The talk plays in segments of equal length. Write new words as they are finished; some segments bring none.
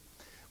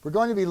We're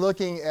going to be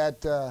looking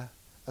at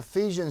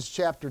Ephesians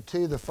chapter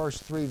 2, the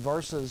first 3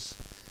 verses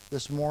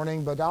this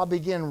morning, but I'll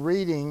begin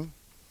reading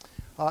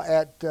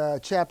at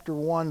chapter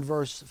 1,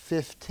 verse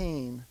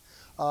 15.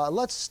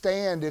 Let's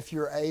stand, if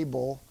you're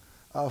able,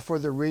 for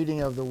the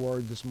reading of the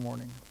Word this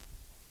morning.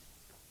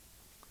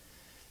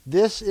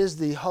 This is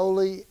the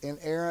holy,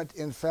 inerrant,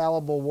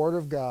 infallible Word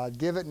of God.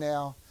 Give it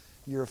now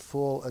your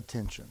full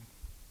attention.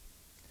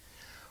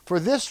 For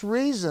this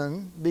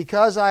reason,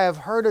 because I have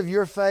heard of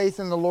your faith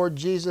in the Lord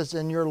Jesus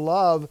and your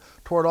love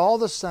toward all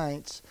the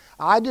saints,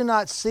 I do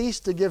not cease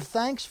to give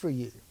thanks for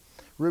you,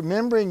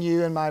 remembering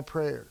you in my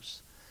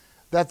prayers,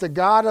 that the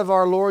God of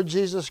our Lord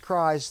Jesus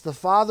Christ, the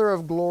Father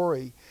of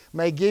glory,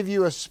 may give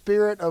you a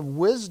spirit of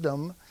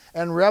wisdom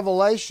and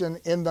revelation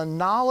in the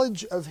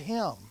knowledge of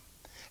Him,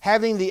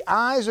 having the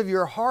eyes of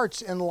your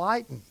hearts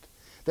enlightened,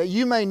 that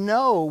you may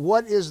know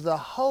what is the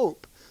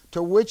hope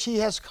to which He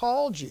has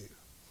called you,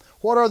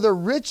 what are the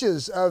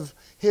riches of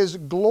His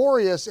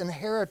glorious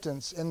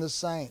inheritance in the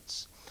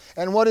saints,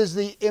 and what is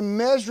the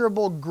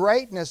immeasurable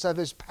greatness of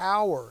His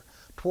power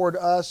toward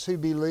us who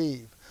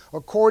believe,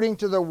 according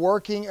to the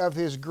working of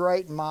His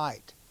great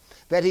might,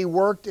 that He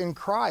worked in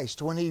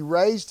Christ when He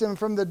raised Him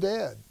from the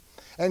dead,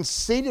 and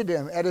seated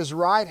Him at His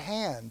right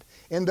hand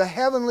in the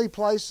heavenly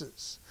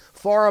places,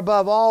 far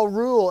above all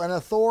rule and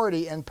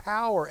authority and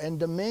power and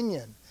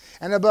dominion,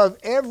 and above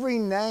every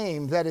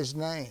name that is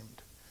named,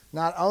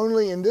 not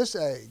only in this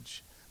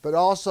age, but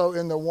also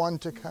in the one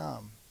to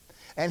come.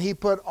 And He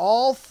put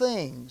all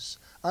things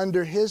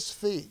under His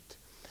feet,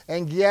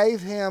 and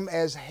gave Him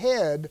as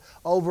head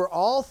over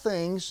all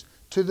things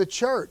to the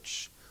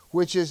church,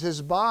 which is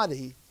His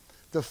body,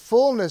 the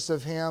fullness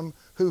of Him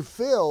who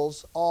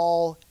fills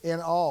all in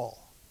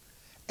all.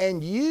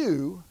 And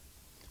you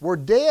were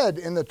dead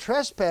in the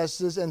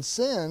trespasses and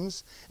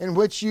sins in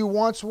which you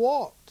once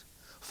walked,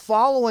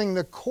 following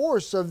the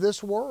course of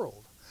this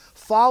world,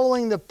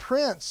 following the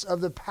prince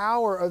of the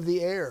power of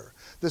the air,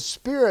 the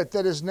spirit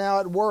that is now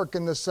at work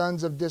in the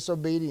sons of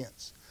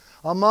disobedience,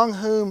 among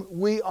whom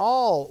we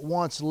all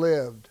once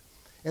lived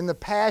in the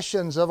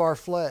passions of our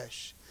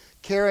flesh,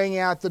 carrying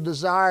out the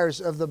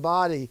desires of the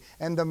body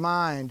and the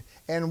mind,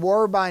 and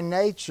were by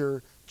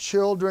nature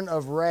children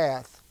of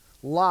wrath,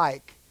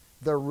 like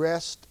the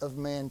rest of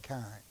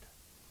mankind.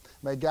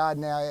 May God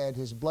now add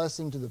His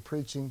blessing to the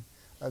preaching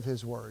of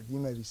His word. You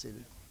may be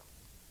seated.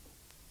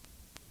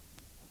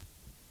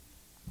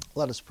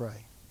 Let us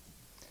pray.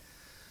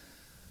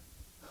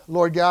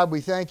 Lord God,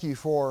 we thank You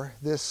for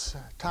this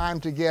time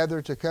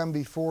together to come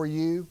before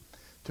You,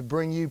 to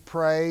bring You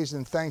praise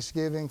and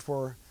thanksgiving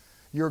for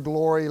Your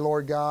glory,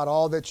 Lord God,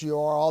 all that You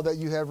are, all that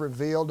You have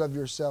revealed of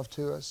Yourself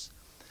to us.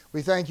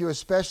 We thank You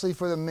especially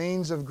for the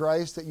means of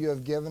grace that You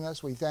have given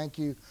us. We thank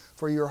You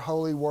for Your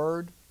holy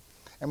word.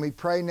 And we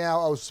pray now,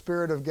 O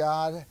Spirit of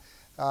God,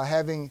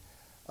 having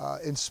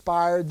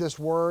inspired this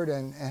word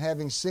and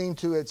having seen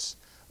to its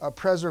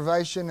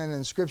preservation and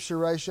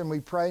inscripturation, we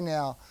pray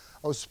now,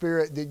 O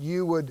Spirit, that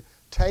You would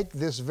take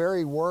this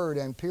very word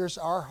and pierce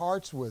our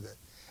hearts with it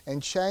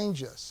and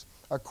change us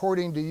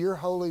according to Your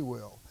holy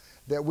will,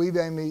 that we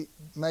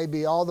may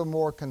be all the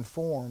more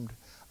conformed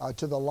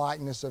to the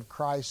likeness of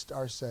Christ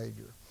our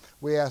Savior.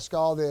 We ask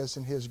all this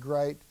in His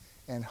great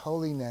and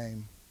holy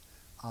name.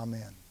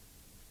 Amen.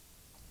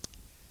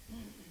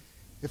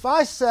 If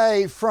I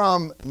say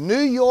from New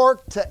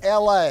York to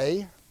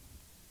L.A.,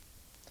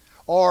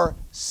 or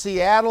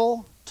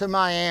Seattle to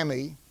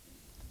Miami,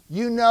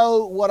 you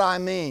know what I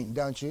mean,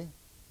 don't you?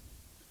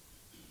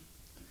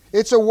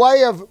 It's a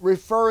way of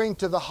referring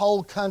to the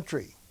whole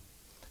country,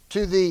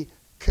 to the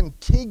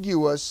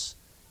contiguous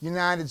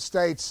United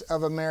States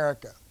of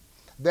America.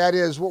 That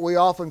is what we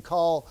often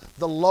call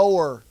the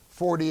lower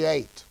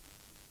 48.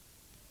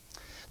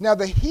 Now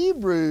the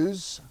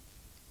Hebrews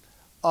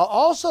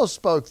also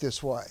spoke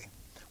this way.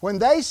 When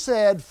they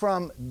said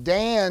from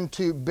Dan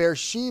to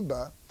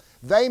Beersheba,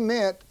 they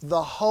meant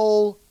the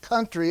whole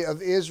country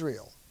of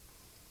Israel.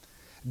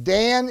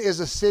 Dan is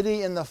a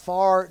city in the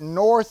far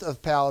north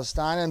of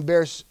Palestine, and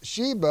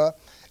Beersheba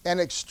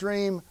an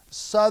extreme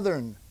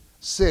southern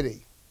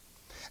city.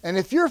 And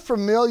if you're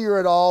familiar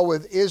at all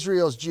with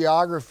Israel's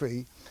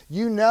geography,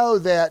 you know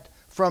that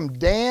from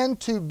Dan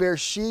to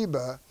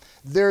Beersheba,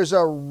 there's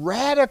a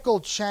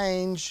radical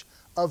change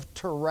of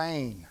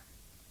terrain.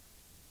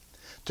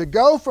 To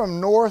go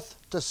from north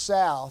to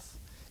south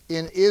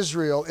in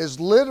Israel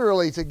is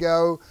literally to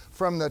go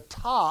from the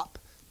top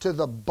to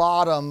the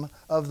bottom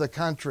of the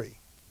country.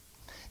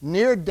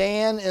 Near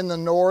Dan in the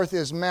north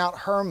is Mount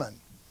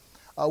Hermon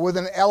with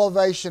an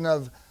elevation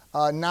of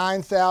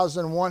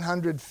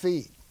 9,100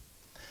 feet.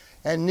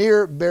 And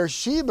near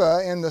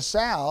Beersheba in the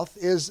south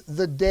is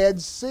the Dead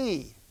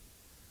Sea,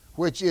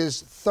 which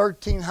is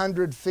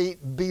 1,300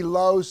 feet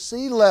below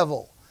sea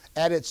level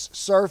at its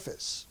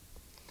surface.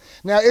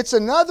 Now it's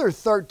another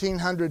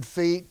 1,300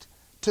 feet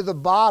to the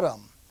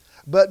bottom.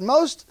 But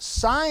most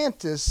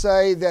scientists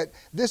say that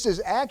this is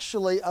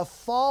actually a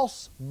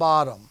false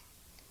bottom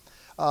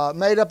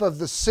made up of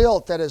the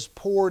silt that has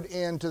poured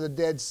into the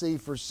Dead Sea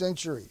for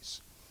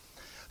centuries.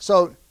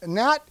 So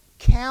not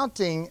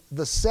counting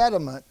the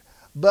sediment,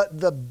 but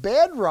the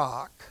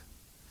bedrock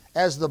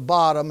as the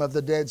bottom of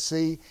the Dead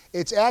Sea,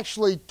 it's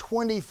actually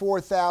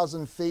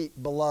 24,000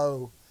 feet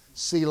below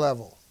sea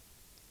level.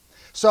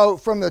 So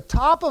from the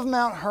top of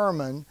Mount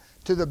Hermon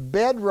to the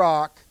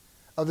bedrock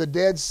of the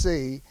Dead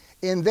Sea,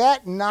 in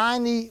that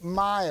 90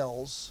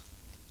 miles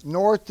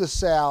north to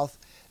south,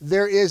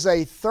 there is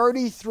a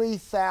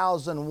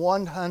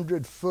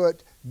 33,100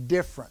 foot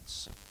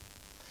difference.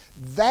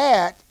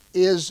 That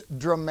is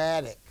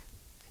dramatic.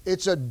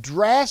 It's a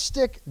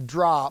drastic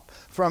drop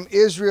from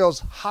Israel's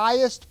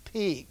highest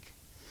peak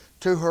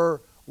to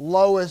her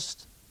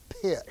lowest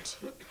pit.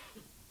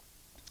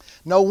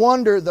 No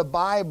wonder the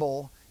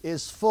Bible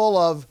is full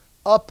of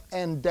up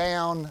and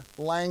down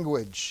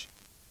language.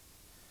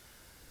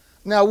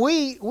 Now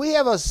we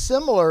have a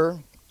similar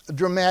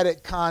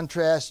dramatic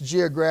contrast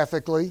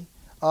geographically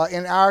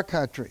in our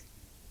country.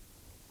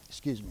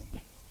 Excuse me.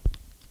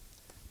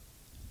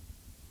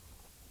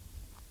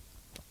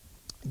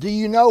 Do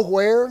you know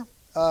where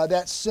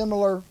that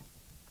similar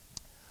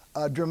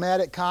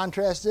dramatic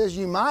contrast is?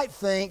 You might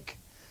think,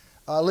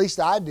 at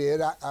least I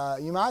did,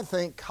 you might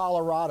think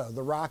Colorado,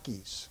 the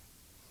Rockies.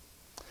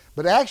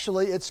 But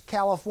actually it's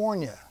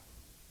California.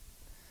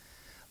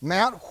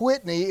 Mount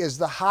Whitney is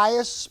the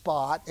highest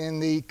spot in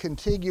the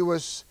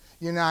contiguous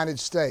United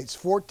States,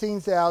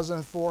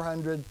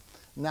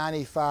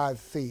 14,495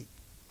 feet.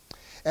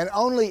 And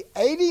only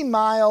 80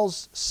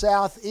 miles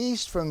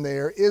southeast from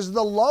there is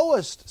the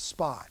lowest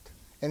spot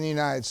in the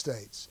United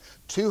States,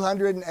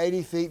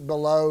 280 feet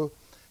below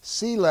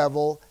sea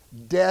level,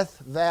 Death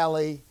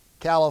Valley,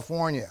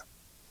 California.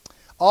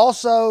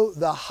 Also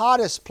the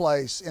hottest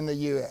place in the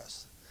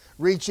U.S.,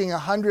 reaching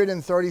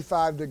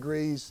 135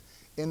 degrees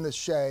in the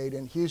shade,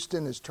 and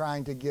Houston is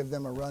trying to give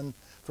them a run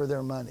for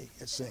their money,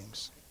 it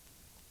seems.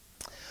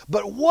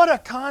 But what a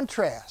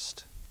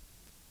contrast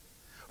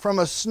from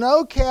a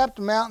snow-capped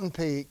mountain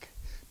peak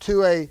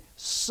to a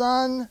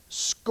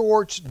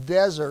sun-scorched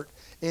desert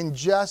in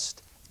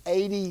just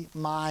 80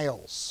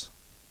 miles.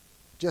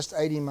 Just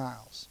 80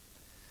 miles.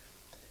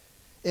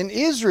 In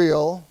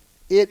Israel,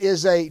 it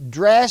is a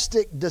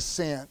drastic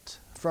descent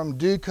from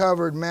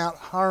dew-covered Mount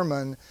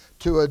Hermon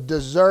to a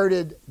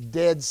deserted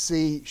Dead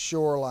Sea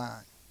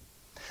shoreline.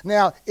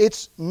 Now,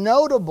 it's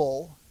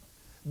notable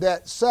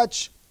that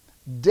such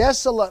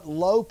desolate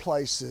low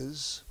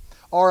places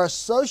are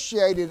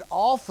associated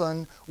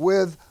often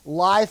with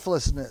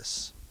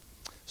lifelessness,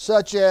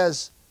 such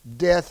as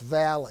Death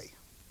Valley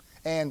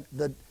and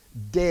the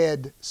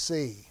Dead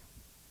Sea.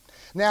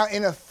 Now,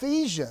 in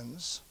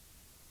Ephesians,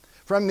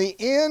 from the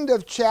end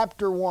of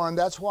chapter 1,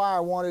 that's why I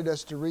wanted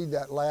us to read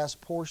that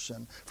last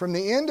portion. From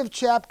the end of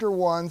chapter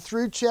 1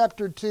 through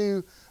chapter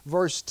 2,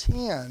 verse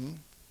 10,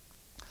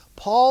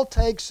 Paul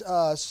takes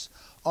us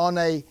on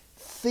a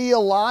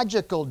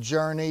theological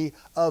journey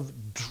of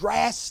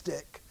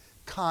drastic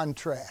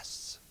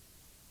contrasts.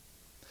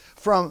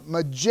 From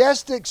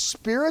majestic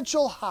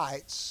spiritual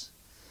heights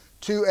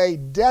to a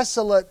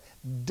desolate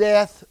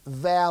Death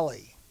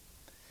Valley,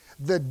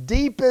 the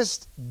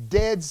deepest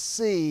Dead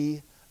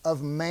Sea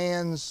of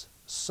man's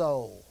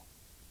soul.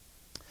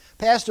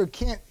 Pastor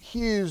Kent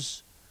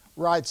Hughes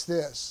writes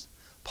this: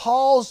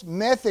 Paul's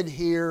method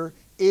here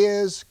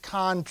is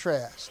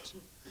contrast.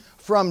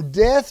 From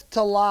death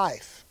to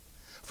life,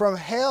 from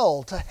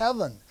hell to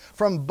heaven,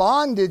 from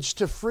bondage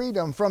to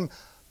freedom, from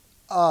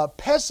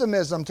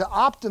pessimism to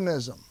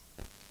optimism.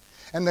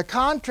 And the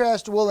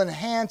contrast will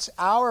enhance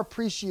our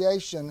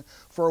appreciation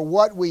for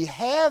what we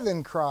have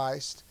in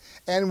Christ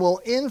and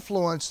will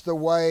influence the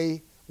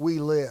way we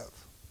live.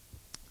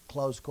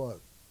 Close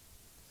quote.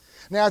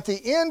 Now at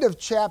the end of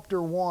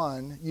chapter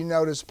 1, you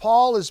notice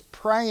Paul is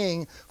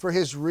praying for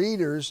his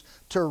readers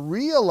to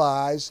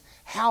realize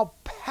how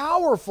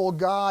powerful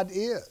God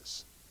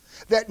is.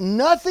 That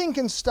nothing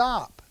can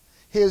stop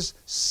his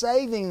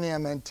saving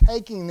them and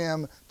taking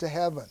them to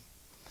heaven,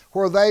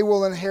 where they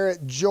will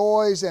inherit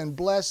joys and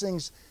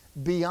blessings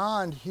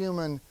beyond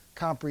human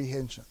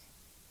comprehension.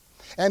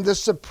 And the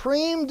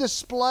supreme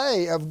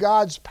display of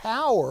God's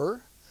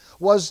power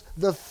was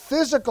the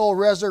physical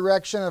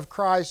resurrection of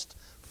Christ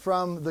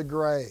from the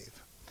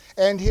grave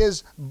and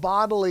his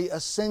bodily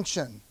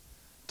ascension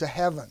to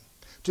heaven,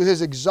 to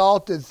his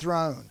exalted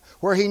throne,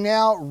 where he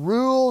now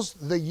rules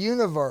the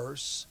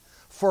universe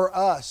for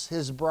us,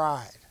 his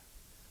bride,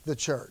 the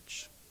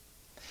church.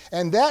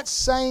 And that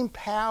same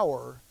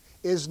power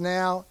is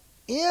now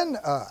in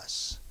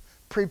us,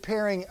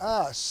 preparing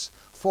us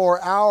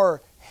for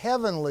our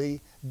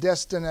heavenly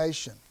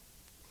destination.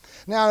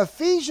 Now in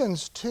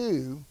Ephesians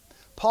 2,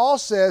 Paul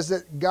says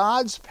that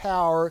God's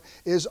power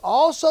is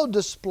also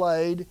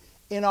displayed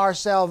in our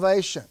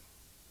salvation.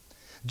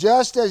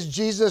 Just as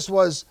Jesus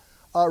was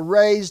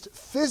raised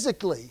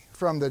physically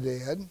from the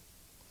dead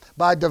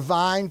by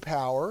divine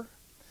power,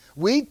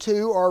 we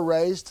too are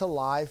raised to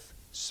life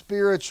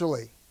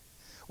spiritually.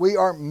 We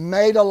are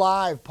made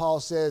alive, Paul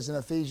says in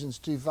Ephesians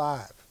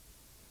 2:5.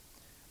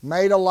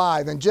 Made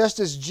alive. And just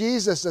as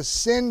Jesus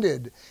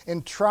ascended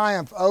in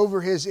triumph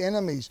over his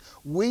enemies,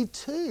 we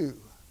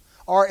too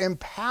are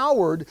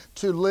empowered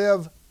to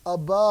live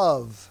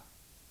above,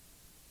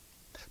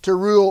 to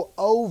rule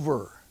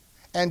over,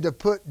 and to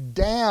put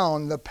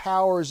down the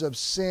powers of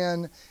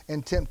sin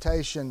and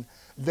temptation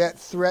that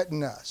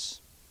threaten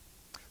us.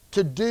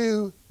 To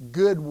do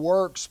good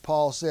works,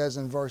 Paul says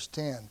in verse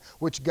 10,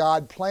 which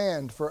God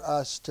planned for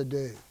us to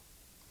do.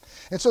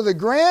 And so the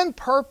grand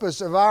purpose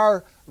of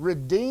our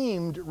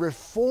redeemed,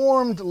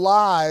 reformed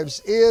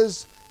lives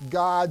is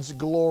God's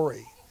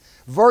glory.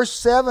 Verse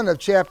 7 of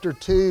chapter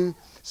 2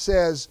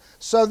 says,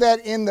 so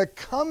that in the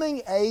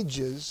coming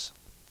ages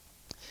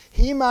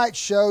He might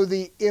show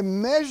the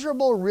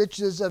immeasurable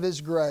riches of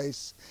His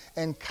grace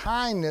and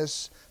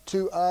kindness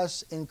to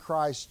us in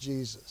Christ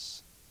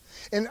Jesus.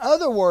 In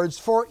other words,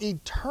 for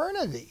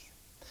eternity,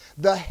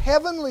 the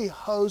heavenly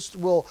host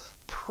will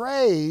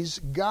praise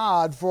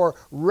God for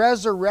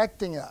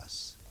resurrecting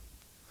us,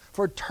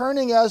 for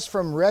turning us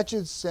from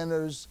wretched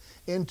sinners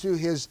into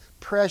His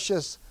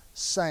precious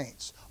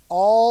saints,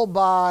 all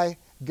by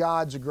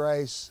God's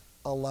grace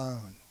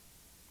alone.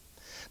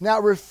 Now,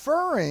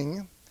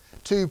 referring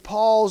to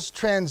Paul's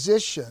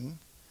transition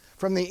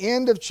from the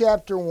end of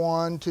chapter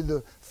 1 to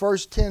the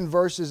first 10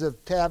 verses of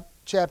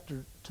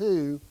chapter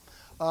 2,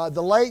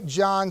 the late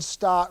John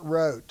Stott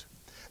wrote,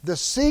 the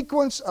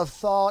sequence of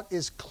thought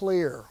is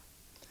clear.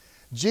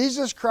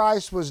 Jesus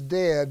Christ was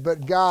dead,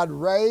 but God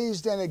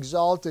raised and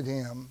exalted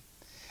Him.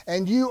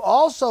 And you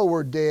also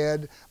were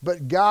dead,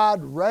 but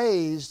God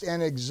raised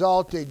and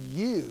exalted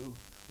you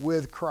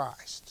with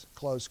Christ.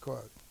 Close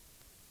quote.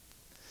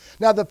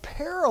 Now, the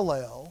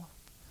parallel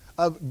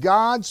of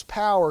God's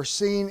power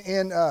seen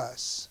in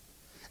us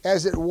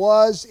as it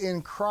was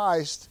in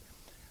Christ,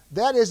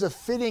 that is a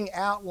fitting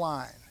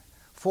outline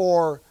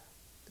for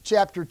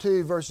chapter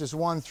 2, verses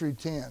 1 through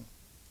 10.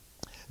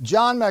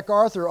 John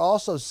MacArthur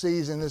also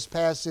sees in this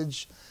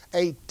passage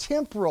a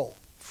temporal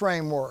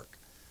framework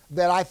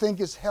that I think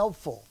is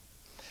helpful.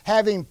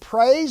 Having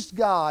praised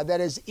God,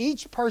 that is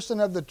each person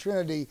of the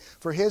Trinity,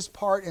 for His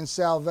part in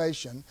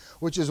salvation,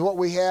 which is what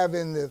we have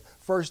in the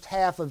first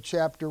half of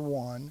chapter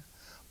 1,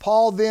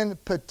 Paul then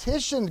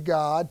petitioned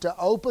God to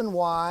open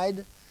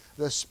wide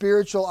the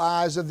spiritual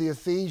eyes of the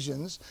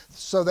Ephesians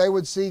so they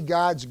would see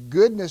God's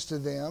goodness to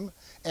them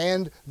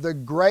and the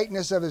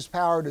greatness of His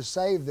power to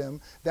save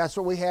them. That's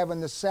what we have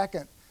in the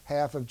second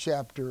half of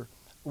chapter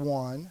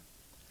 1.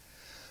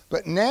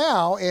 But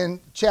now in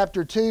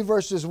chapter 2,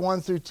 verses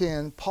 1 through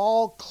 10,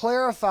 Paul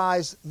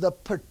clarifies the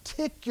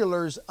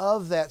particulars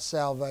of that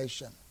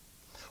salvation.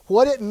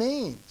 What it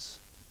means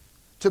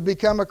to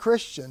become a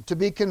Christian, to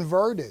be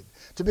converted,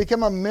 to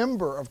become a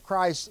member of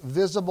Christ's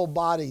visible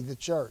body, the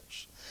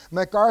church.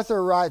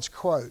 MacArthur writes,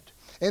 quote,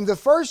 in the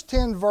first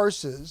 10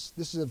 verses,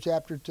 this is of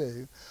chapter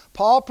 2,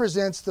 Paul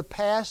presents the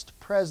past,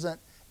 present,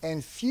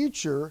 and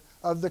future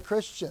of the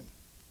Christian.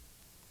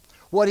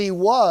 What he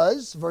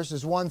was,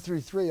 verses 1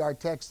 through 3, our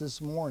text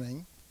this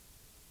morning.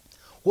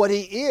 What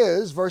he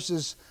is,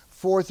 verses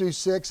 4 through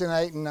 6 and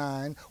 8 and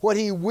 9. What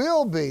he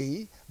will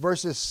be,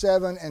 verses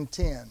 7 and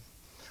 10.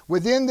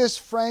 Within this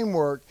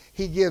framework,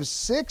 he gives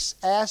 6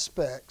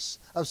 aspects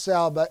of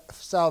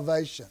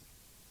salvation.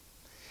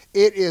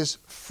 It is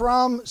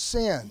from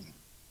sin,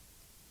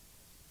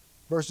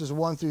 verses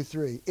 1 through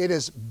 3. It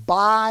is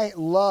by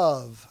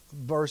love,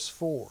 verse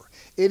 4.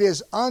 It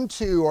is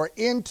unto or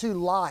into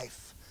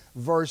life,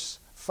 verse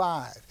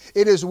 5.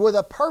 It is with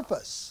a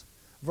purpose,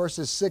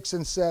 verses 6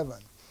 and 7.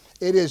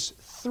 It is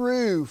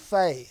through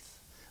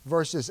faith,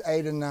 verses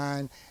 8 and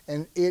 9.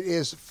 And it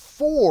is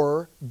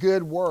for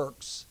good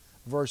works,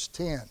 verse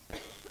 10.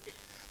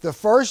 The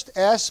first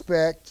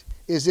aspect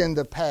is in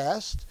the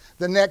past.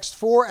 The next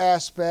 4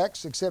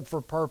 aspects, except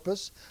for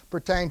purpose,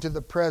 pertain to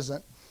the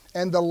present.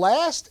 And the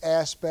last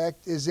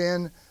aspect is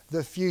in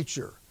the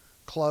future,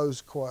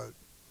 close quote.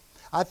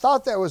 I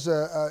thought that was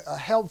a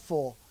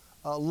helpful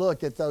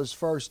look at those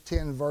first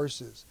 10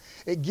 verses.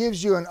 It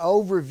gives you an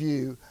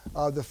overview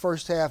of the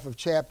first half of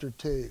chapter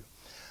 2,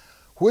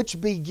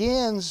 which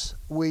begins,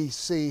 we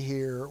see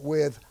here,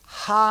 with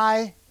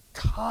high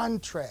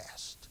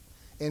contrast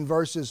in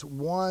verses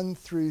 1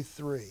 through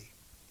 3.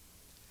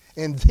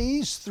 In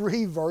these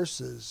 3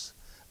 verses,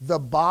 the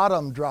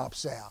bottom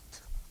drops out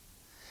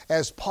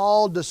as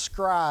Paul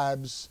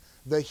describes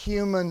the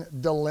human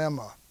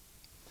dilemma,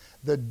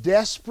 the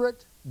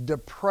desperate,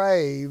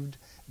 depraved,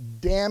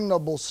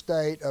 damnable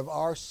state of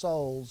our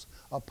souls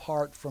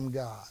apart from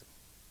God.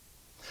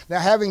 Now,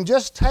 having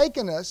just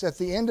taken us at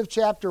the end of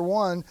chapter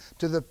 1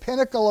 to the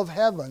pinnacle of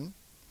heaven,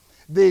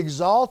 the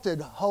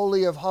exalted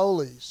Holy of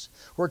Holies,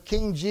 where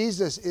King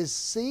Jesus is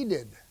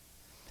seated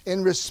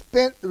in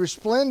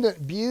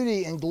resplendent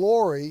beauty and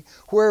glory,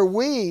 where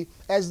we,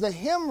 as the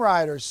hymn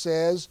writer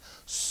says,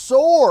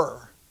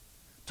 soar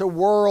to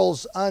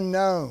worlds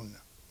unknown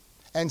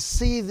and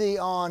see Thee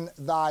on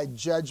Thy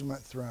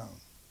judgment throne.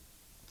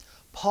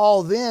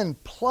 Paul then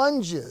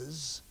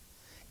plunges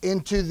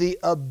into the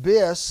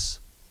abyss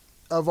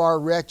of our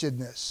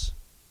wretchedness,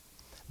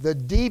 the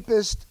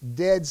deepest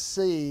Dead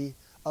Sea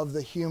of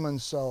the human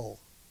soul.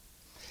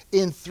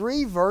 In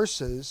 3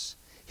 verses,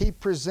 he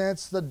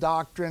presents the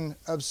doctrine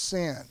of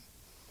sin.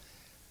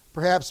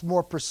 perhaps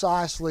more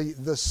precisely,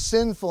 the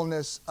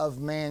sinfulness of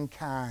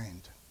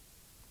mankind.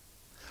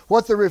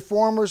 What the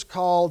Reformers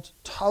called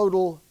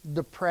total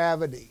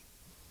depravity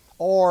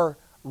or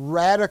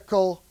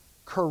radical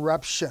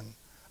corruption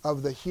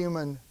of the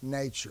human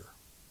nature.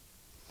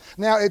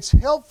 Now, it's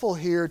helpful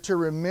here to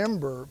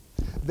remember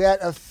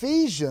that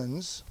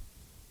Ephesians,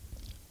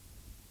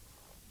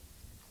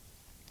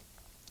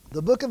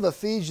 the book of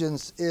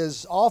Ephesians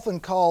is often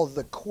called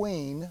the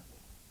queen,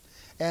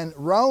 and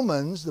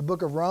Romans, the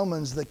book of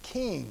Romans, the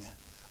king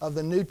of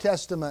the New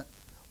Testament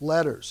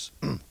letters,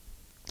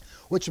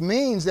 which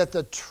means that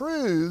the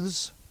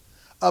truths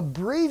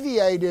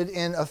abbreviated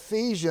in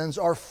Ephesians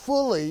are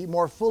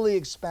more fully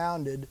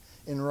expounded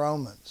in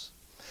Romans.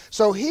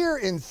 So here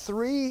in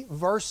 3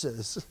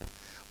 verses,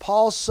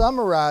 Paul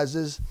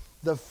summarizes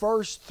the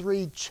first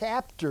 3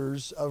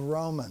 chapters of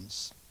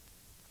Romans,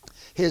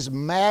 his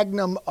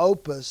magnum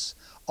opus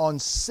on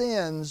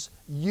sin's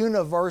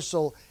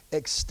universal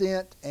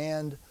extent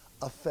and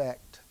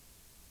effect.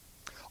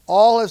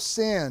 All have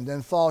sinned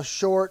and fall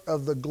short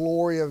of the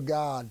glory of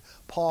God.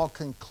 Paul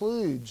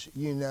concludes,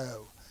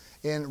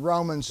 in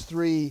Romans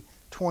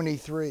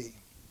 3:23.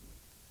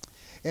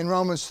 In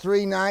Romans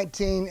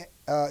 3:9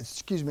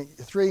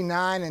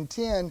 and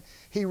 10,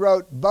 he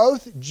wrote,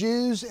 both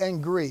Jews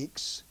and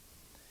Greeks,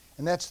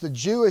 and that's the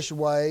Jewish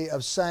way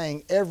of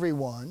saying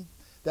everyone,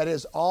 that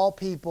is, all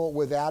people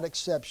without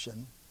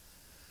exception,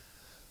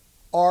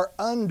 are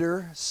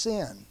under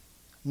sin.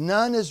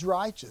 None is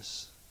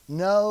righteous.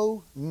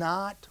 No,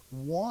 not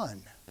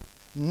one.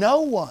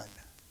 No one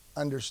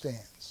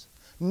understands.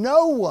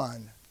 No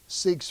one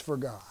seeks for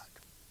God.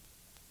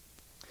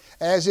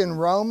 As in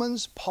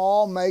Romans,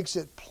 Paul makes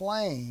it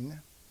plain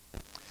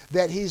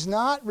that he's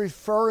not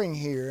referring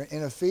here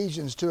in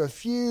Ephesians to a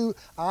few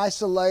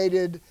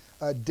isolated,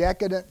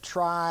 decadent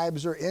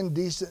tribes or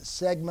indecent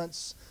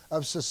segments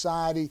of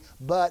society,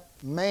 but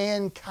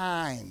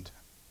mankind.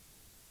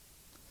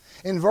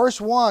 In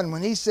verse 1,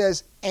 when he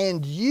says,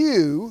 and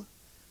you,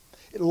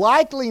 it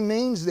likely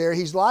means there,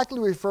 he's likely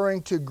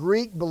referring to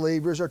Greek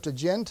believers or to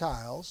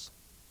Gentiles,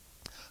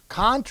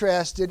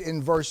 contrasted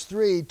in verse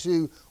 3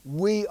 to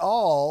we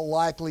all,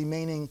 likely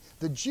meaning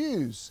the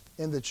Jews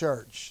in the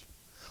church.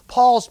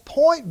 Paul's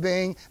point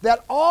being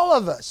that all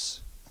of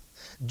us,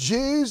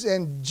 Jews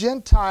and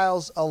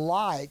Gentiles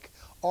alike,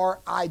 are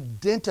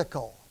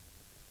identical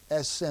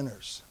as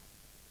sinners.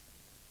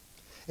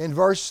 In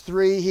verse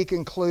 3, he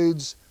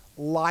concludes,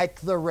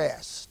 like the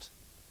rest,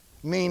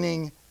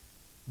 meaning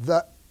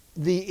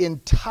the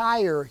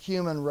entire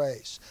human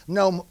race,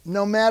 no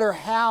matter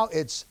how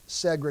it's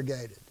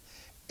segregated.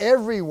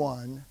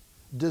 Everyone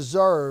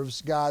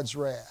deserves God's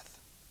wrath.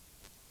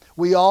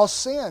 We all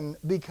sin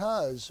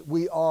because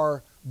we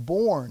are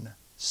born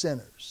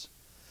sinners.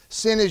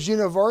 Sin is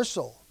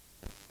universal,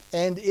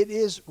 and it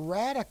is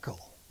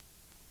radical.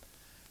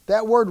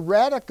 That word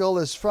radical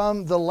is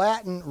from the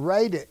Latin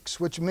radix,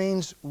 which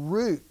means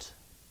root.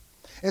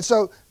 And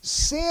so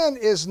sin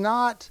is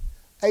not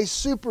a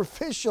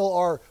superficial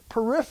or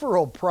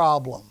peripheral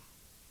problem.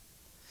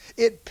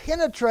 It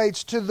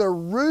penetrates to the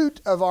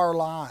root of our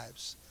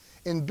lives.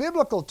 In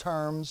biblical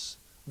terms,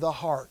 the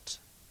heart.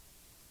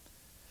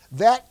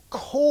 That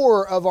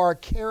core of our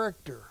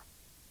character.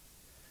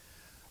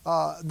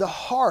 The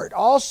heart,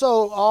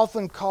 also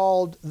often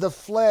called the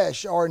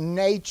flesh or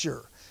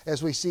nature,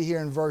 as we see here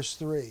in verse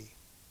 3.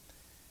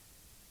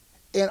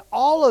 In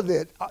all of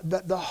it,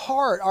 the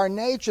heart, our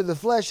nature, the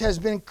flesh, has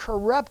been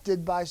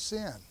corrupted by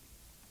sin.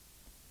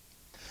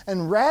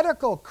 And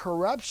radical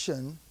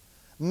corruption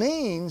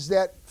means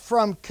that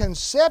from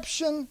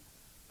conception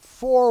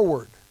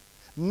forward,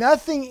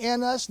 nothing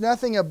in us,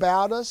 nothing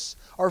about us,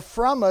 or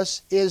from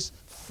us is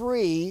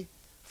free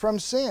from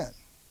sin.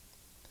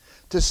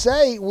 To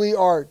say we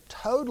are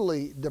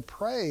totally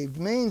depraved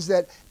means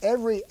that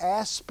every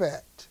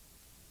aspect,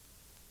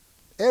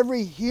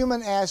 every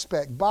human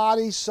aspect,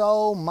 body,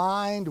 soul,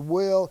 mind,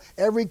 will,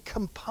 every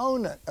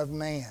component of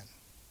man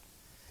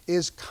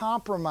is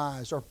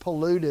compromised or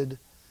polluted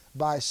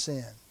by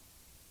sin.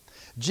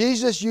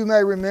 Jesus, you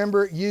may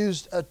remember,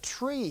 used a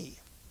tree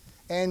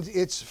and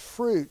its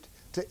fruit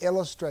to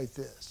illustrate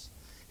this.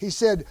 He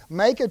said,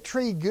 make a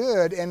tree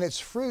good and its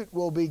fruit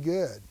will be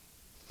good.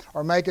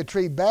 Or make a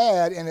tree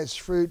bad and its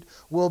fruit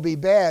will be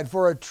bad.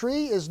 For a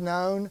tree is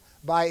known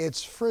by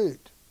its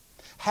fruit.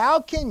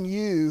 How can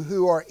you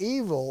who are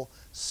evil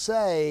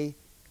say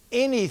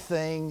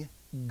anything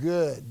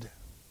good?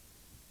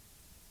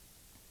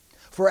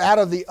 For out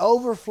of the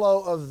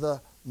overflow of the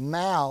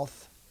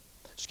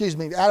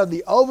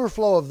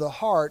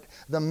heart,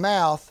 the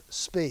mouth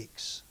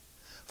speaks.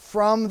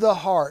 From the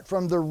heart,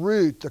 from the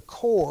root, the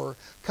core,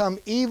 come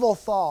evil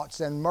thoughts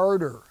and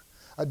murder,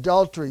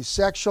 adultery,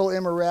 sexual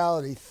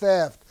immorality,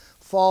 theft,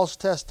 false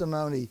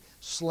testimony,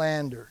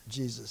 slander,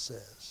 Jesus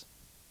says.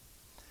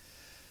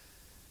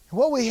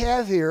 What we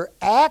have here,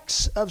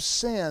 acts of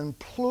sin,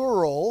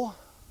 plural,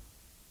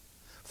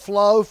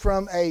 flow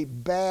from a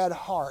bad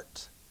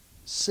heart,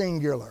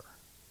 singular.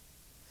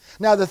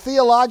 Now, the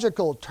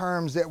theological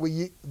terms that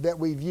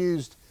we've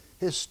used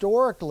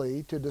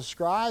historically to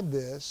describe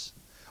this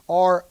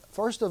are,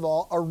 first of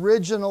all,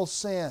 original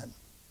sin,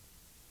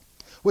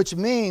 which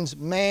means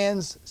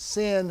man's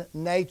sin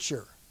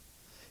nature,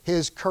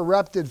 his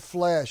corrupted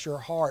flesh or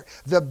heart,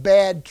 the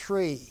bad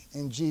tree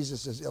in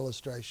Jesus'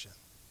 illustration,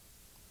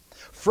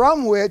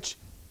 from which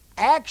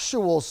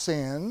actual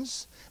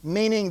sins,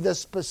 meaning the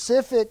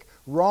specific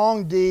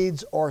wrong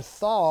deeds or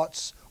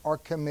thoughts, are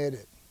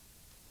committed.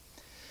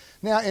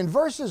 Now, in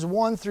verses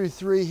 1 through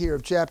 3 here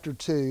of chapter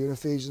 2 in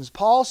Ephesians,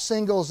 Paul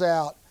singles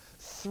out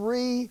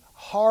 3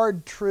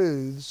 hard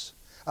truths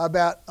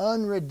about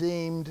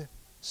unredeemed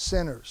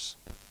sinners.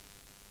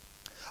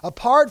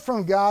 Apart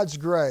from God's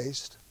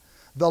grace,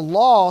 the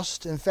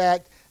lost, in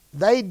fact,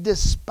 they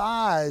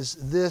despise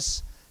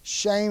this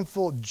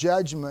shameful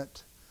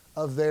judgment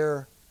of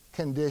their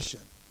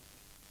condition.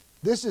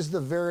 This is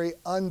the very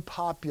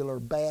unpopular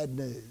bad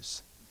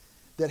news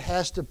that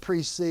has to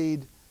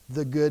precede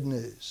the good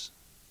news.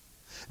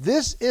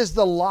 This is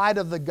the light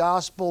of the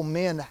gospel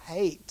men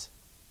hate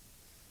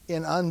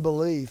in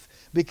unbelief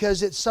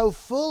because it so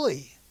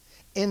fully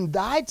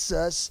indicts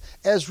us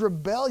as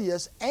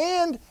rebellious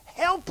and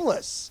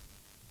helpless.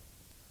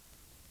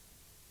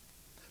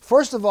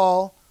 First of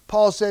all,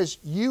 Paul says,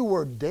 you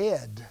were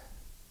dead.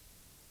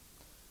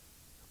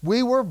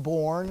 We were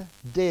born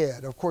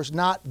dead. Of course,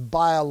 not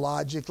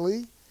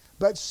biologically,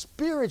 but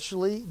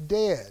spiritually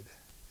dead.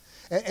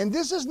 And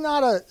this is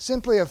not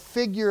simply a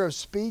figure of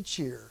speech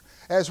here.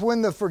 As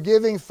when the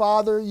forgiving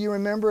father, you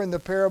remember in the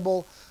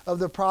parable of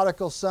the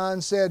prodigal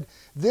son, said,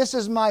 this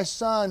is my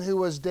son who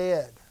was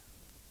dead.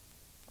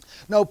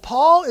 No,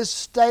 Paul is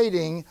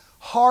stating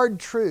hard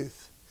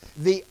truth,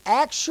 the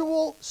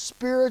actual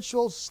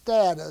spiritual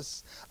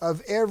status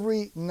of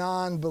every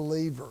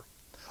non-believer,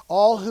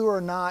 all who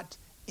are not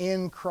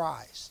in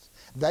Christ.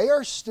 They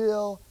are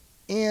still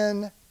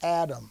in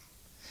Adam.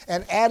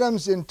 And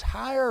Adam's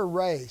entire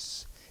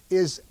race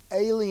is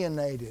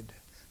alienated,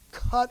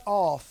 cut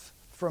off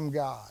from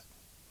God.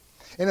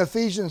 In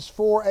Ephesians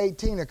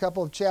 4:18, a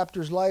couple of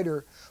chapters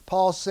later,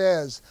 Paul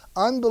says,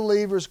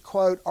 unbelievers,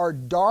 quote, are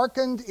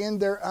darkened in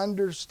their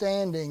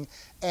understanding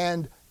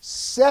and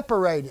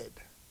separated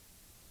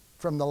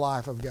from the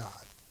life of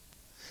God.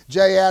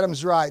 J.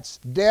 Adams writes,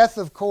 death,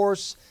 of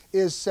course,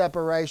 is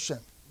separation.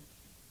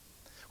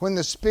 When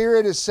the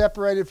spirit is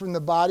separated from the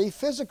body,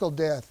 physical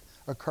death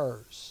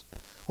occurs.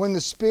 When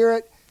the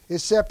spirit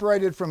is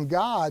separated from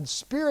God,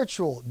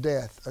 spiritual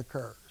death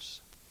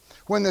occurs.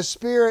 When the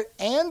spirit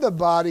and the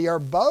body are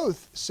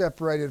both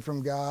separated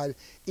from God,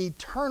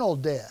 eternal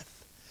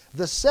death,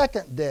 the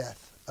second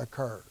death,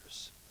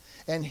 occurs.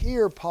 And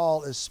here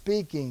Paul is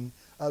speaking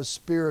of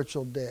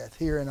spiritual death,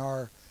 here in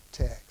our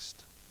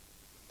text.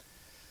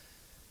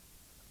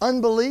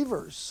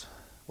 Unbelievers,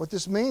 what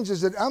this means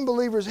is that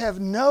unbelievers have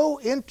no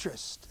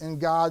interest in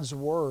God's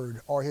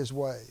word or His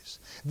ways.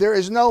 There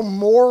is no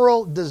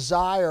moral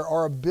desire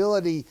or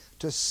ability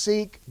to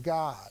seek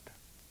God.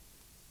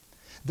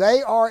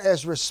 They are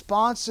as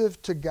responsive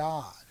to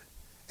God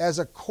as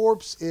a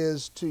corpse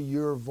is to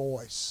your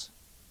voice.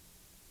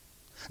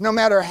 No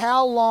matter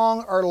how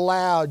long or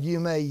loud you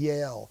may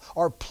yell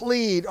or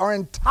plead or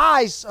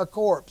entice a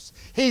corpse,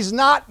 he's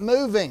not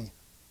moving.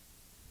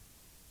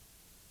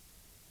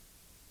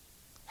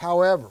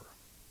 However,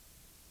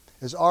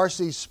 as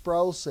R.C.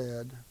 Sproul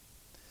said,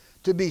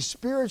 to be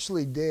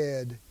spiritually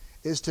dead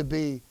is to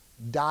be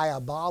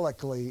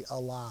diabolically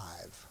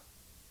alive.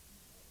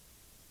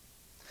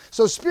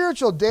 So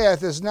spiritual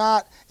death is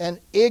not an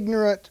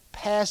ignorant,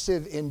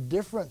 passive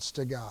indifference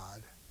to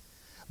God,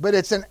 but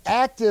it's an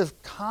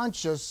active,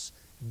 conscious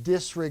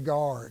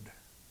disregard.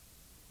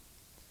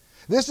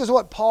 This is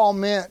what Paul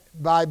meant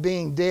by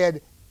being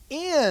dead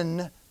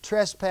in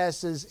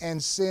trespasses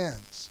and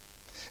sins.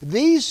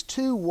 These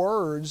two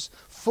words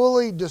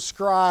fully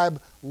describe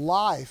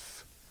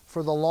life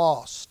for the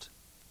lost.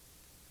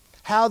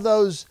 How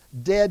those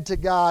dead to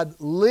God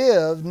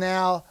live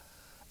now,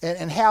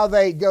 and how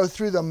they go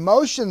through the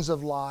motions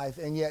of life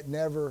and yet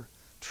never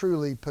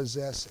truly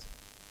possess it.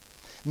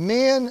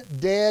 Men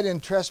dead in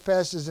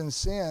trespasses and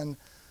sin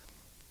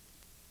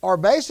are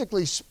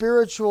basically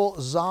spiritual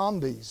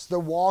zombies, the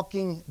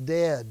walking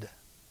dead.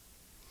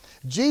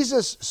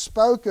 Jesus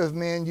spoke of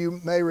men,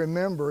 you may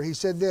remember, he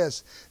said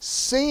this,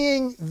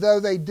 seeing though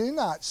they do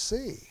not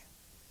see,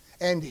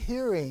 and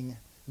hearing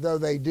though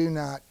they do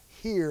not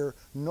hear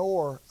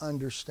nor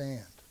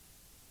understand.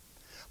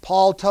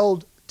 Paul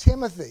told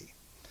Timothy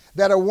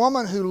that a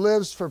woman who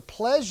lives for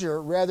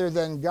pleasure rather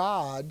than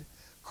God,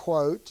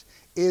 quote,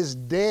 is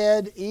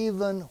dead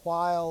even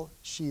while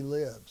she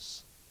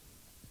lives.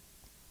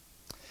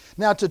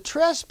 Now, to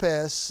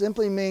trespass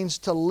simply means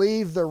to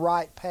leave the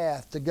right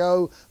path, to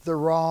go the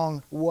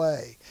wrong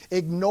way,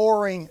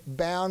 ignoring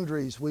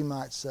boundaries, we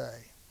might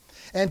say.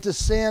 And to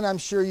sin, I'm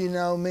sure you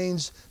know,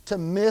 means to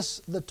miss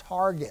the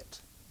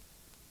target,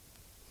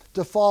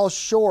 to fall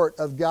short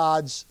of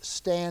God's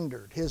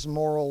standard, His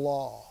moral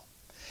law.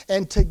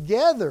 And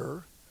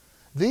together,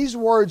 these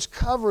words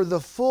cover the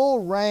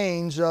full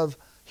range of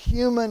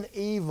human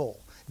evil,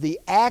 the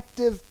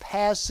active,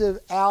 passive,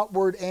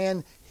 outward,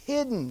 and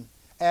hidden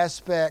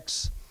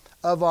aspects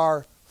of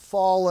our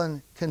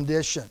fallen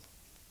condition.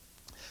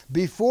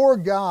 Before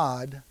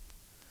God,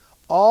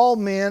 all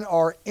men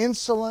are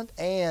insolent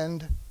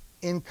and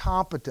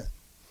incompetent,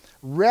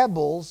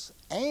 rebels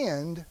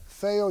and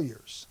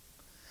failures.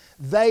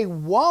 They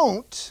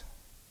won't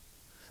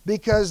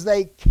because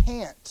they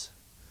can't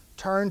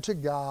turn to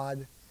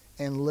God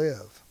and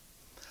live.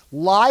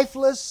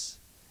 Lifeless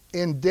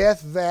in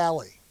Death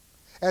Valley,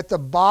 at the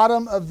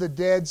bottom of the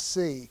Dead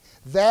Sea,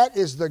 that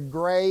is the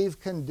grave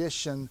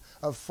condition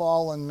of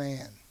fallen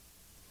man.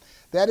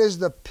 That is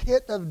the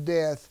pit of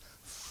death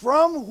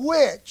from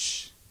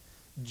which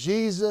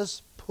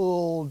Jesus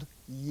pulled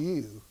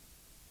you.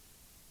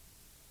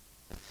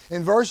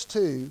 In verse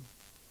 2,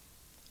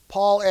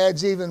 Paul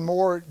adds even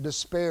more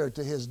despair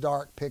to his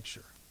dark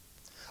picture.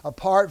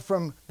 Apart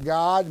from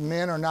God,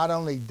 men are not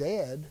only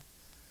dead,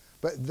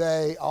 but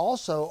they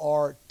also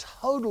are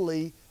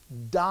totally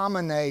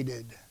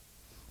dominated.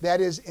 That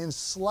is,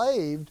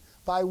 enslaved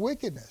by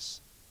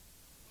wickedness.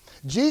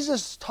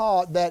 Jesus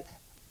taught that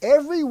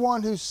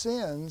everyone who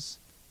sins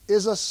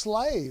is a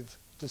slave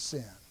to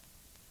sin.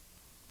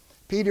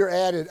 Peter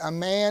added, a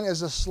man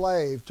is a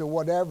slave to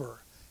whatever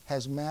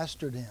has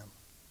mastered him.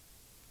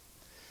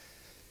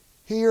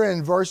 Here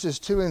in verses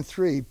 2 and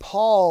 3,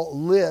 Paul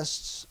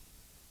lists,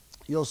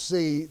 you'll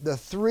see, the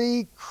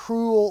three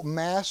cruel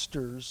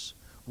masters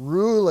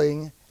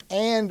ruling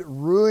and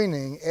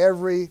ruining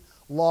every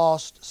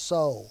lost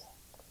soul.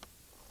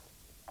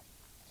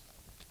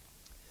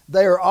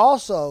 They are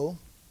also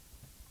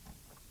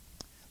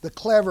the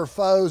clever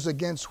foes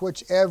against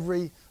which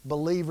every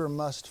believer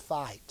must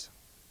fight.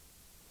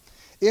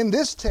 In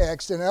this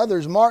text and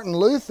others, Martin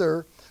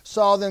Luther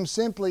saw them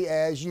simply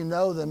as, you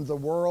know them, the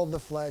world, the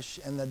flesh,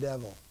 and the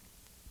devil.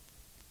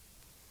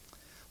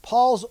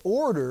 Paul's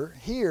order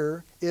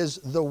here is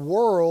the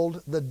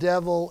world, the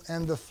devil,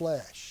 and the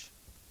flesh.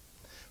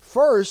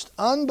 First,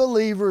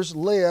 unbelievers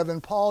live,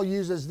 and Paul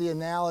uses the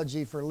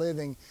analogy for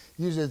living,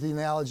 uses the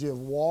analogy of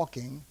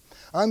walking.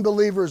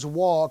 Unbelievers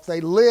walk,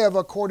 they live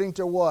according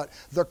to what?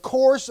 The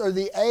course or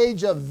the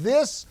age of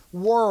this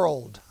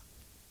world.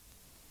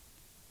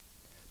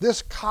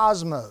 This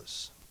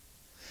cosmos.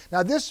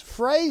 Now this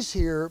phrase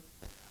here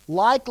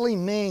likely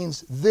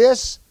means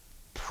this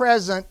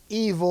present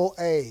evil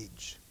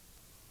age.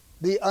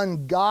 The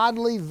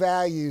ungodly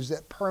values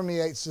that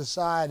permeate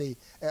society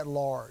at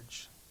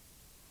large.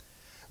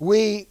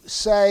 We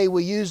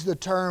use the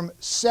term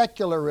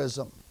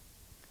secularism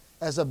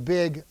as a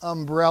big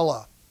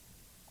umbrella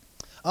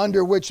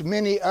under which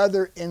many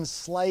other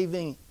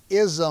enslaving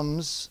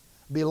isms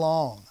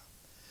belong.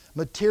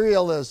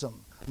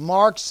 Materialism,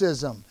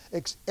 Marxism,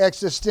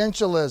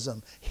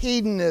 existentialism,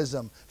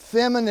 hedonism,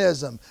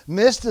 feminism,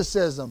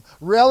 mysticism,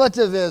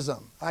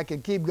 relativism. I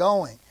could keep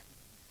going.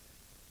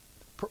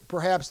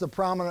 Perhaps the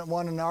prominent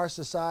one in our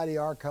society,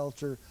 our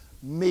culture,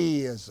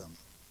 meism.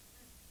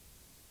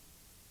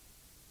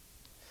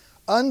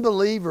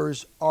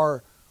 Unbelievers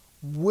are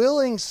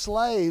willing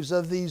slaves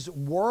of these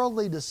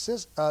worldly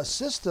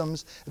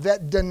systems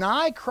that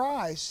deny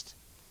Christ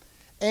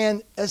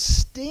and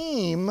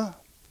esteem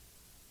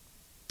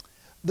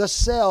the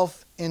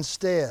self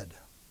instead.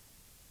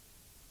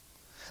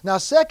 Now,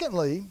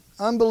 secondly,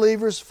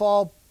 unbelievers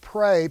fall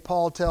prey,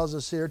 Paul tells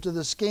us here, to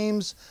the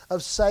schemes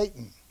of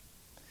Satan.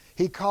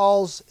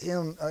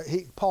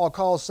 Paul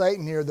calls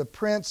Satan here the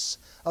prince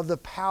of the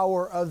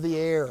power of the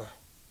air.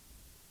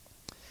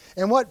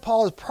 And what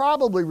Paul is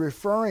probably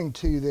referring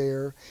to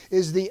there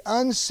is the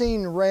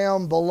unseen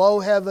realm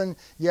below heaven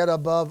yet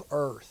above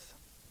earth.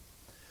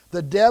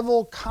 The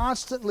devil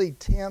constantly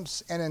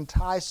tempts and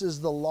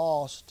entices the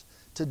lost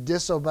to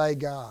disobey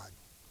God.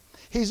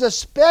 He's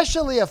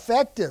especially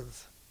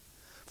effective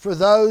for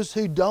those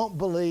who don't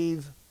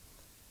believe,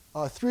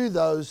 through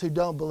those who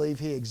don't believe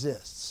he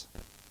exists.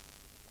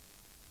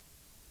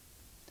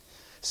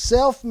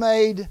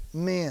 Self-made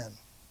men,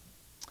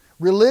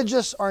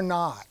 religious or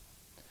not,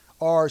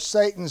 are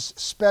Satan's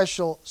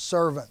special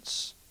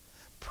servants.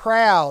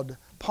 Proud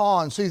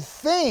pawns who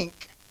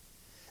think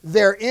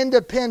their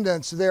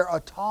independence, their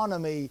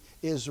autonomy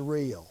is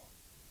real.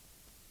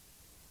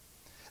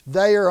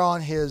 They are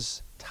on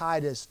his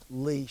tightest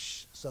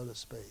leash, so to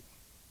speak.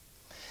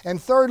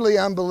 And thirdly,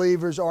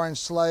 unbelievers are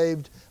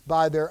enslaved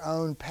by their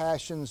own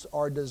passions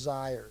or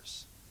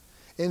desires.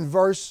 In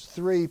verse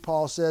 3,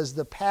 Paul says,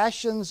 the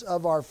passions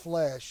of our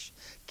flesh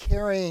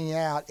carrying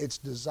out its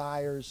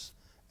desires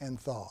and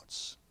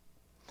thoughts.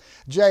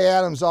 Jay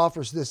Adams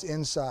offers this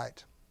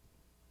insight.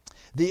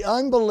 The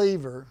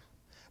unbeliever,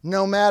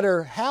 no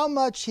matter how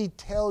much he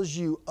tells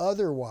you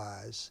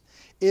otherwise,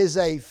 is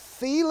a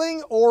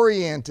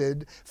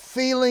feeling-oriented,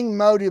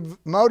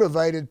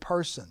 feeling-motivated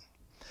person.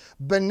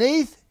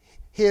 Beneath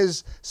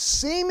his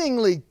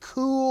seemingly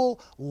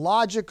cool,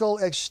 logical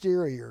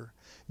exterior,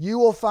 you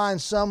will find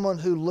someone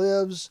who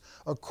lives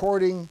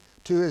according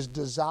to his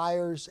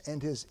desires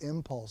and his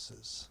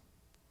impulses.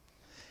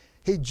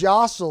 He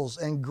jostles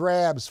and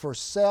grabs for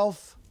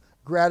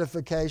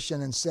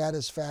self-gratification and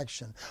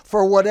satisfaction,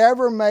 for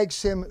whatever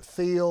makes him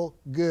feel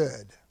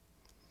good.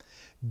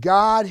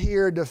 God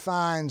here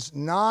defines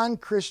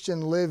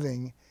non-Christian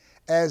living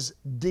as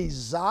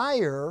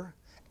desire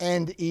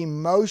and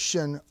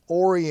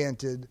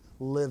emotion-oriented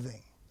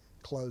living.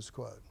 Close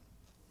quote.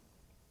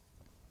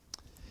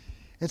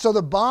 And so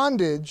the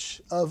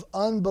bondage of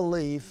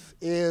unbelief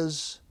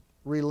is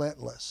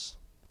relentless.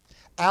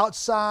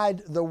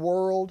 Outside the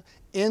world,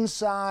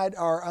 inside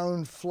our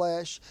own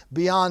flesh,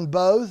 beyond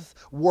both,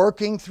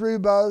 working through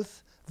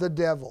both, the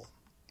devil.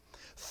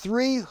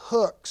 3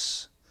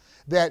 hooks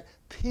that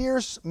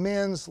pierce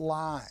men's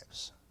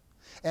lives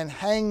and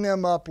hang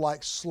them up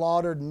like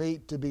slaughtered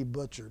meat to be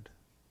butchered.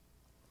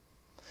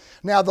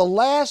 Now, the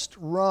last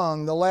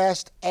rung, the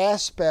last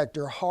aspect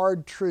or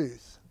hard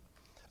truth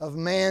of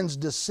man's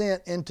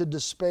descent into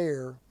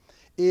despair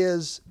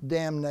is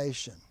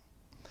damnation.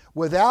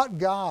 Without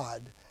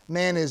God,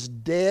 man is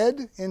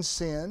dead in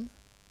sin,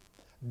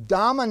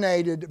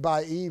 dominated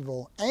by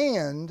evil,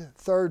 and,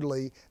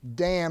 thirdly,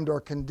 damned or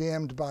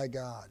condemned by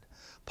God.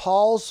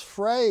 Paul's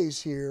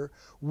phrase here,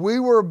 we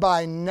were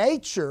by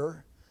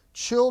nature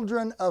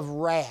children of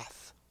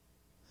wrath.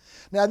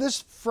 Now,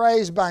 this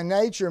phrase by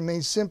nature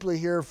means simply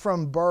here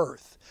from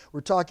birth.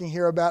 We're talking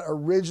here about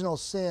original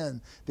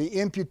sin, the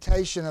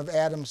imputation of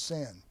Adam's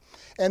sin.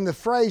 And the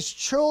phrase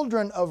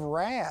children of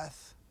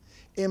wrath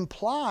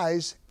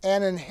implies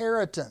an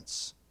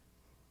inheritance.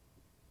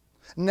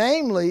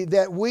 Namely,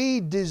 that we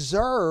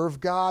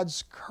deserve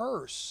God's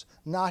curse,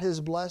 not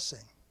His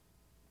blessing.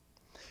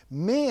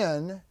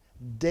 Men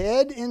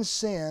dead in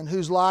sin,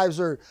 whose lives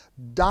are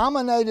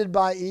dominated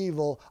by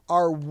evil,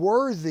 are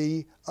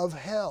worthy of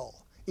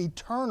hell,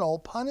 eternal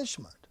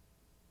punishment.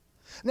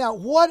 Now,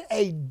 what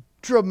a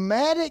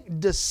dramatic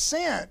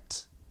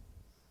descent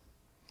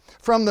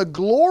from the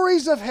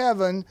glories of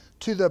heaven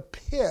to the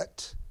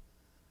pit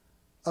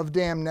of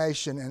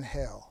damnation and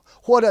hell.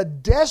 What a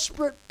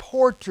desperate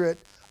portrait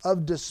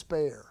of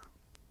despair.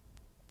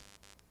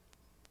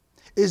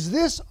 Is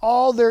this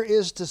all there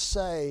is to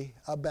say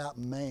about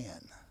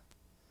man?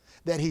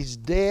 That he's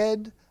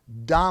dead,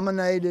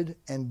 dominated,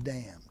 and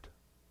damned?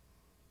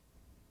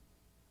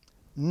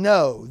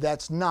 No,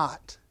 that's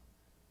not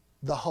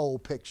the whole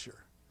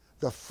picture,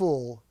 the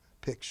full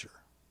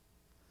picture.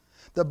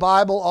 The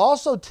Bible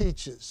also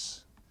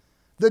teaches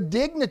the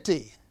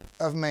dignity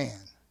of man,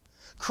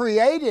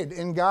 created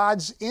in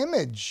God's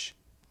image,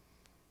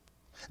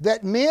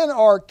 that men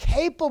are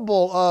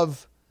capable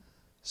of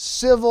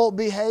civil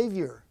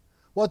behavior,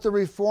 what the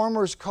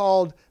Reformers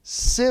called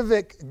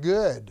civic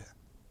good.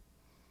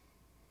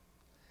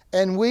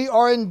 And we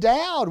are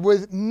endowed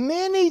with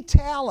many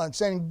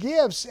talents and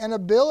gifts and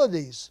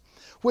abilities,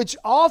 which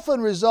often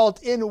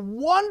result in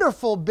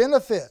wonderful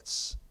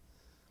benefits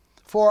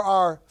for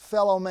our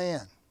fellow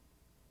man.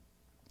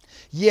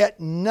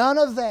 Yet none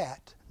of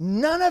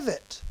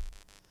it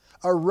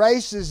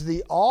erases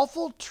the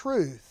awful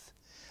truth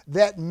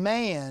that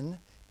man,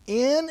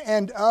 in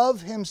and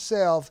of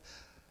himself,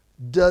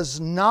 does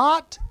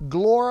not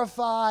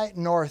glorify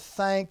nor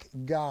thank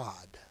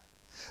God,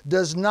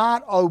 does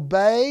not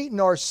obey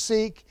nor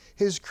seek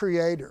His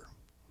Creator,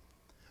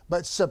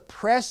 but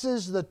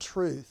suppresses the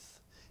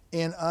truth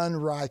in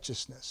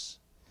unrighteousness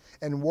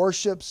and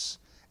worships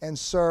and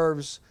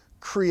serves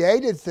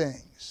created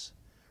things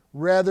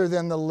rather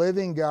than the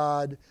living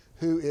God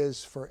who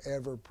is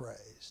forever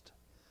praised.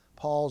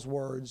 Paul's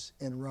words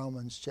in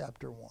Romans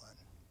chapter 1.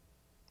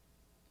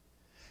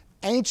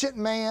 Ancient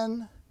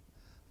man,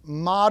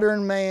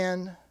 modern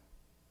man,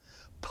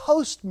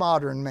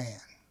 postmodern man,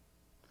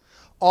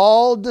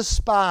 all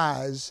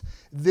despise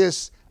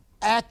this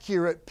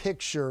accurate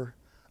picture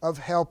of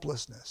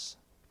helplessness.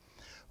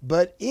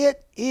 But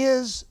it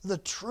is the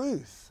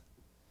truth.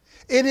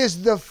 It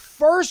is the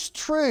first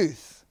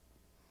truth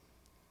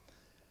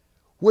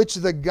which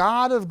the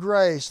God of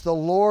grace, the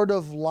Lord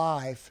of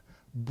life,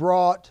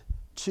 brought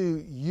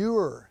to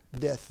your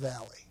Death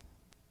Valley.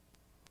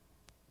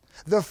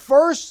 The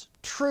first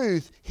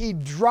truth He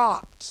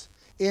dropped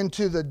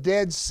into the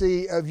Dead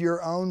Sea of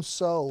your own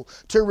soul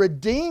to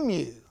redeem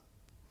you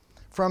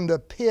from the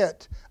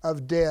pit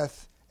of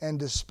death and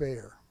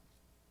despair.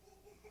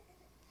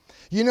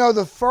 You know,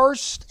 the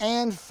first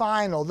and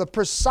final, the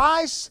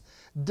precise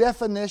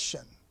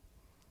definition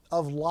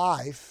of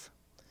life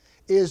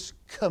is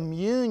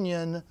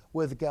communion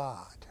with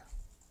God,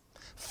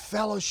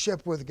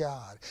 fellowship with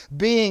God,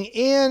 being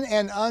in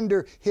and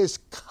under His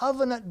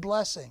covenant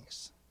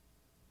blessings.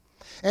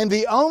 And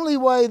the only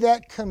way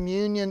that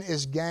communion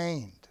is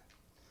gained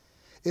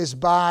is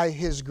by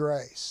His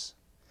grace.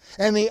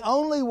 And the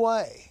only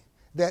way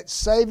that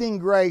saving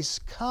grace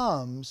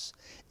comes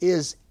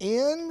is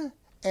in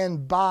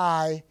and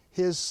by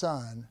His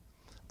Son,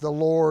 the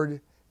Lord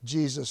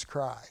Jesus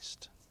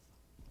Christ.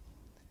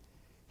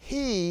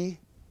 He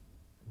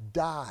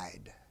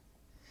died.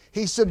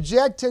 He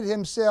subjected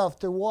Himself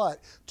to what?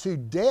 To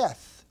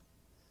death.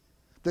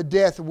 The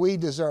death we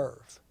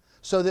deserve,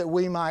 so that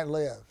we might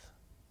live.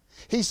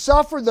 He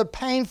suffered the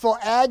painful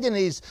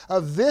agonies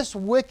of this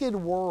wicked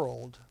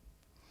world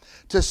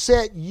to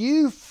set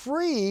you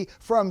free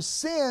from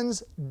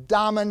sin's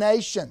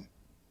domination,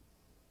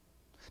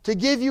 to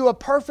give you a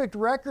perfect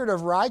record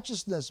of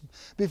righteousness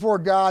before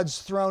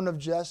God's throne of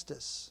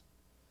justice.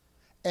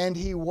 And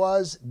He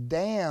was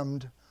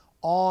damned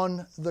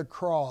on the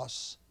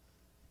cross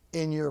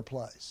in your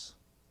place.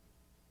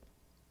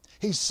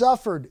 He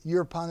suffered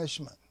your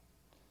punishment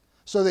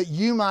so that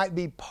you might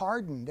be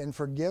pardoned and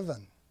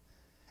forgiven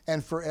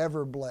and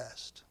forever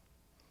blessed.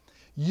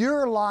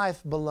 Your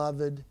life,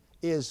 beloved,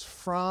 is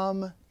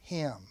from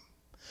Him.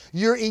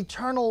 Your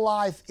eternal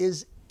life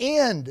is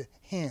in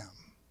Him.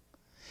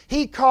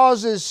 He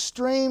causes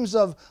streams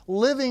of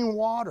living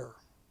water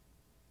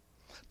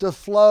to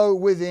flow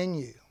within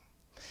you.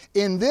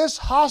 In this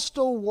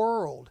hostile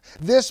world,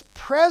 this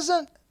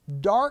present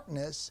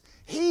darkness,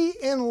 He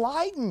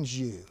enlightens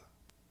you.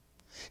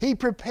 He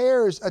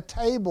prepares a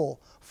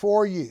table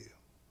for you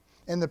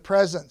in the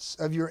presence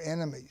of your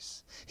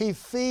enemies. He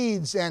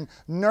feeds and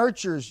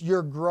nurtures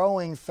your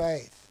growing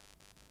faith.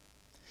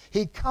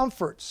 He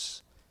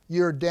comforts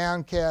your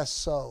downcast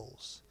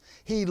souls.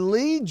 He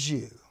leads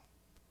you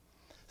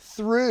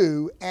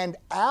through and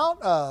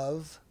out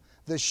of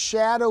the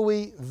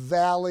shadowy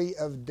valley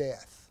of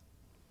death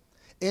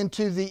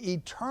into the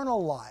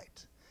eternal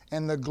light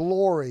and the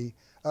glory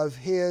of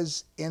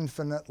His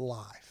infinite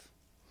life.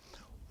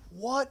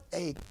 What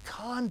a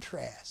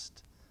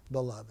contrast,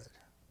 beloved.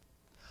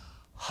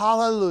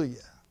 Hallelujah.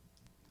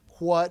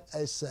 What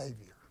a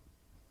Savior.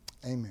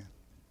 Amen.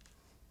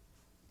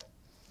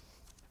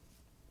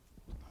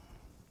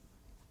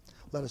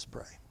 Let us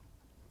pray.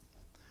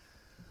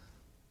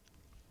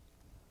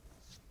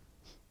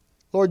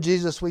 Lord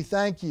Jesus, we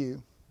thank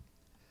You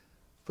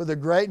for the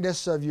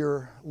greatness of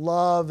Your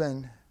love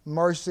and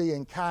mercy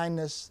and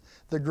kindness,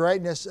 the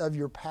greatness of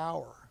Your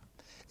power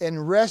in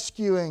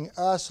rescuing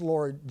us,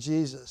 Lord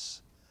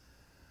Jesus,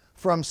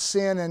 from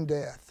sin and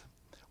death.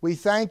 We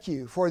thank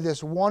You for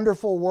this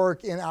wonderful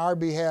work in our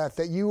behalf,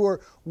 that You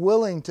were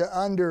willing to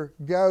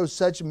undergo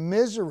such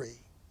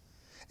misery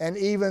and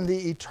even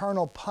the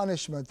eternal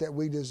punishment that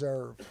we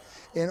deserve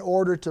in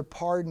order to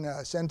pardon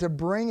us and to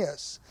bring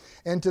us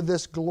into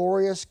this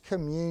glorious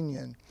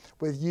communion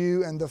with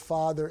You and the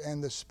Father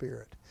and the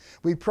Spirit.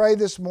 We pray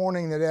this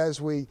morning that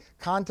as we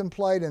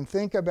contemplate and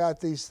think about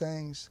these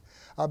things,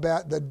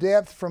 about the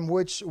depth from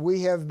which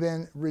we have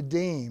been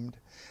redeemed,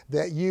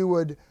 that You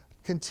would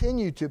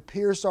continue to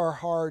pierce our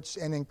hearts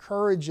and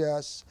encourage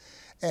us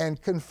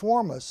and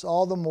conform us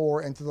all the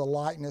more into the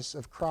likeness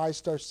of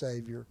Christ our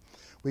Savior.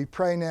 We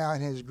pray now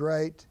in His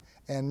great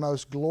and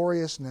most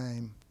glorious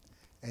name.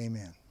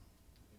 Amen.